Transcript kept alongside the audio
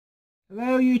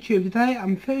Hello YouTube, today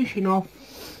I'm finishing off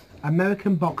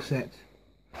American box set.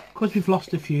 Because we've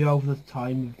lost a few over the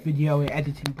time, video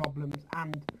editing problems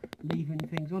and leaving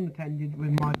things unattended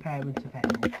with my parents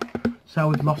available. So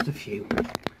we've lost a few.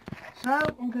 So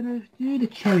I'm going to do the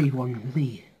cherry one,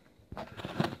 the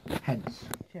heads.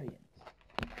 Cherry heads.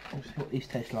 Let's see what these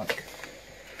taste like.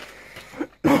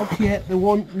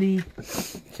 Obviously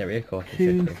the cherry, of course.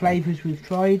 Two flavours we've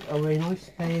tried are very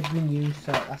nice. They have been used,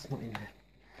 so that's not in there.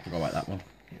 Forgot about that one.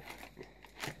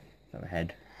 That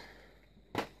head.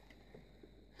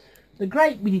 The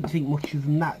grape we didn't think much of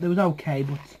them. That they was okay,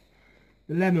 but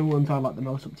the lemon ones I like the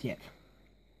most up to yet.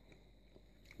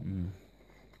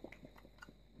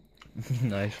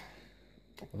 Nice.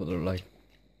 What they look like?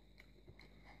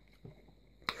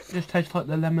 Just tastes like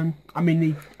the lemon. I mean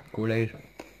the Kool-Aid.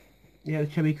 Yeah, the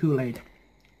cherry Kool-Aid.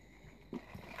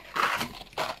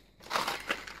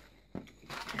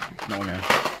 No, no.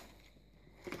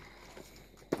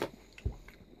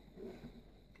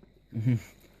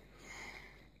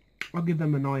 I'll give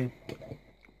them a 9.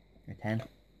 A 10.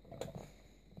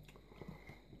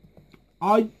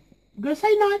 I'm going to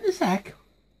say 9 in a sec.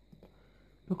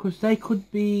 Because they could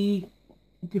be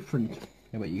different.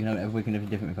 Yeah, but you can have we can have a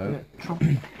different vote. Yeah,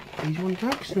 try these ones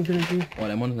next. I'm going to do... What,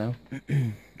 them ones now? I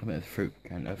think it's fruit.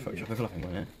 Fruit chocolate fluffing,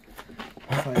 wasn't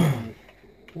it?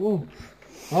 Whoa.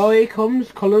 Oh, here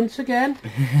comes Collins again.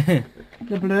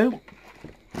 The blue.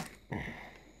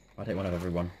 I'll take one of every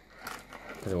one.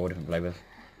 Because they're all different flavours.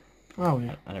 Oh,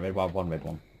 yeah. And a red one, one red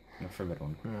one. And a 3 red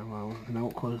one. Yeah, well, I know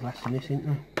what colour's less than this, isn't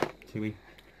there? Chewy.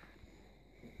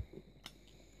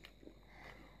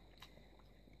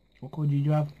 What colour did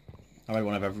you have? I made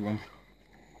one of everyone.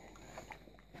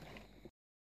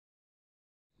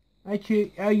 Hey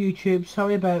YouTube,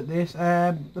 sorry about this.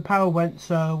 The power went,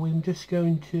 so I'm just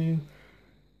going to...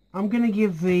 I'm going to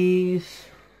give these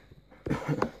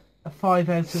a 5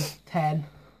 out of 10.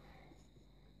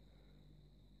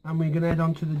 And we're going to head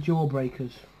on to the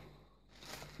Jawbreakers.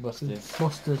 Busters.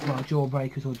 Busters, well,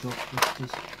 Jawbreakers or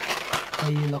Busters.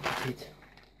 There you look at it.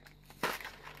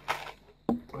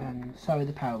 And sorry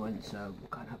the power went, so we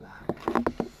can't have that.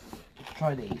 Let's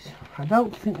try these. I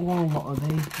don't think we want a lot of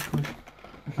these because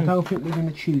I don't think we're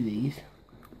going to chew these.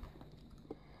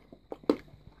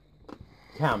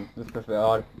 Cam, this is a bit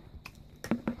hard.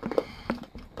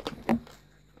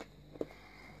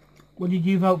 What did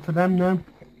you vote for them now?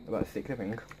 About 6, I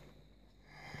think.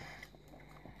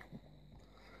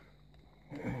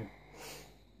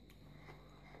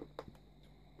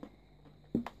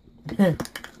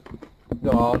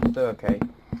 No, they're okay.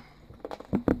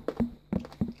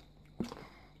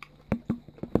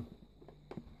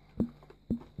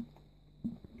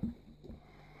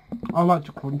 I like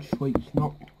to crunch sweets,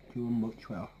 not doing much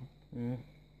well.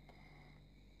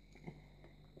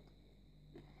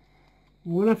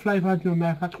 One of the flavour I had in my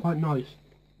mouth, that's quite nice.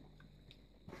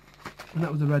 And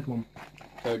that was the red one.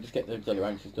 So just get the jelly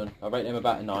ranchers done. I rate them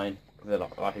about a 9 because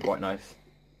they're actually quite nice.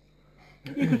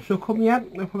 You could suck them, yeah.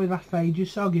 They'll probably last for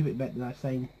ages, so I'll give it better than that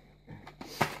saying.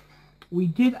 We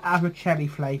did have a cherry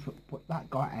flavour, but that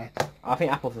got out. I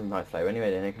think apples is a nice flavour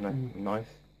anyway, then they can nice.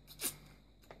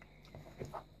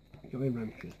 Jelly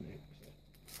ranchers next.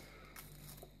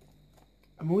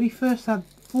 And when we first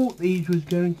thought these was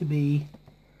going to be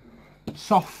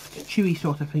soft, chewy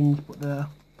sort of things, but they're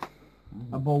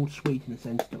a bold sweet in a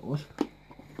sense to us.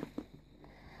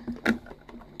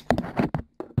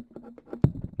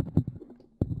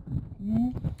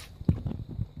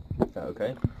 Is that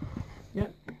okay?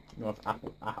 Yep. Nice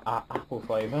apple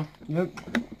flavour. Yep.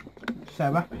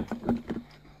 Sarah.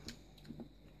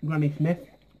 Granny Smith.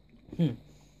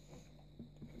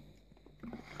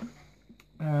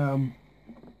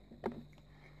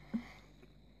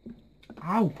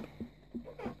 Ow!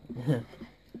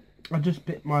 I just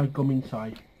bit my gum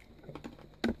inside.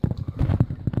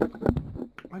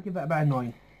 I give that about a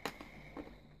 9.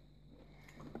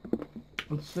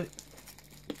 Let's see.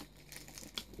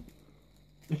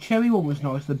 The cherry one was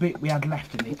nice, the bit we had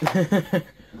left in it.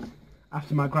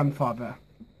 After my grandfather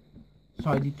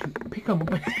decided to pick them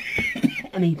up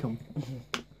and eat them.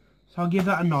 So I'll give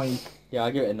that a 9. Yeah,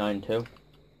 I'll give it a 9 too.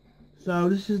 So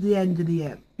this is the end of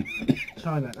the...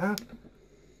 sorry about that.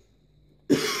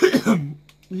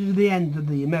 This is the end of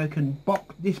the American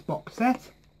box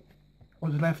set.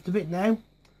 What's left of it now.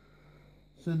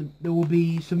 So there will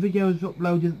be some videos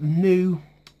uploaded. The new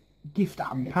gift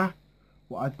hamper,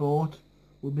 what I bought,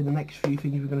 will be the next few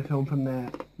things we're going to film from there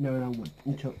now and onward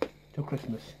until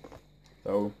Christmas.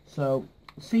 So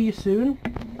see you soon.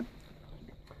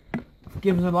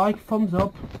 Give us a like, thumbs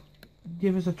up,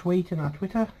 give us a tweet in our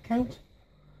Twitter account,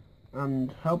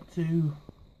 and hope to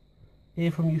Hear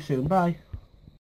from you soon. Bye.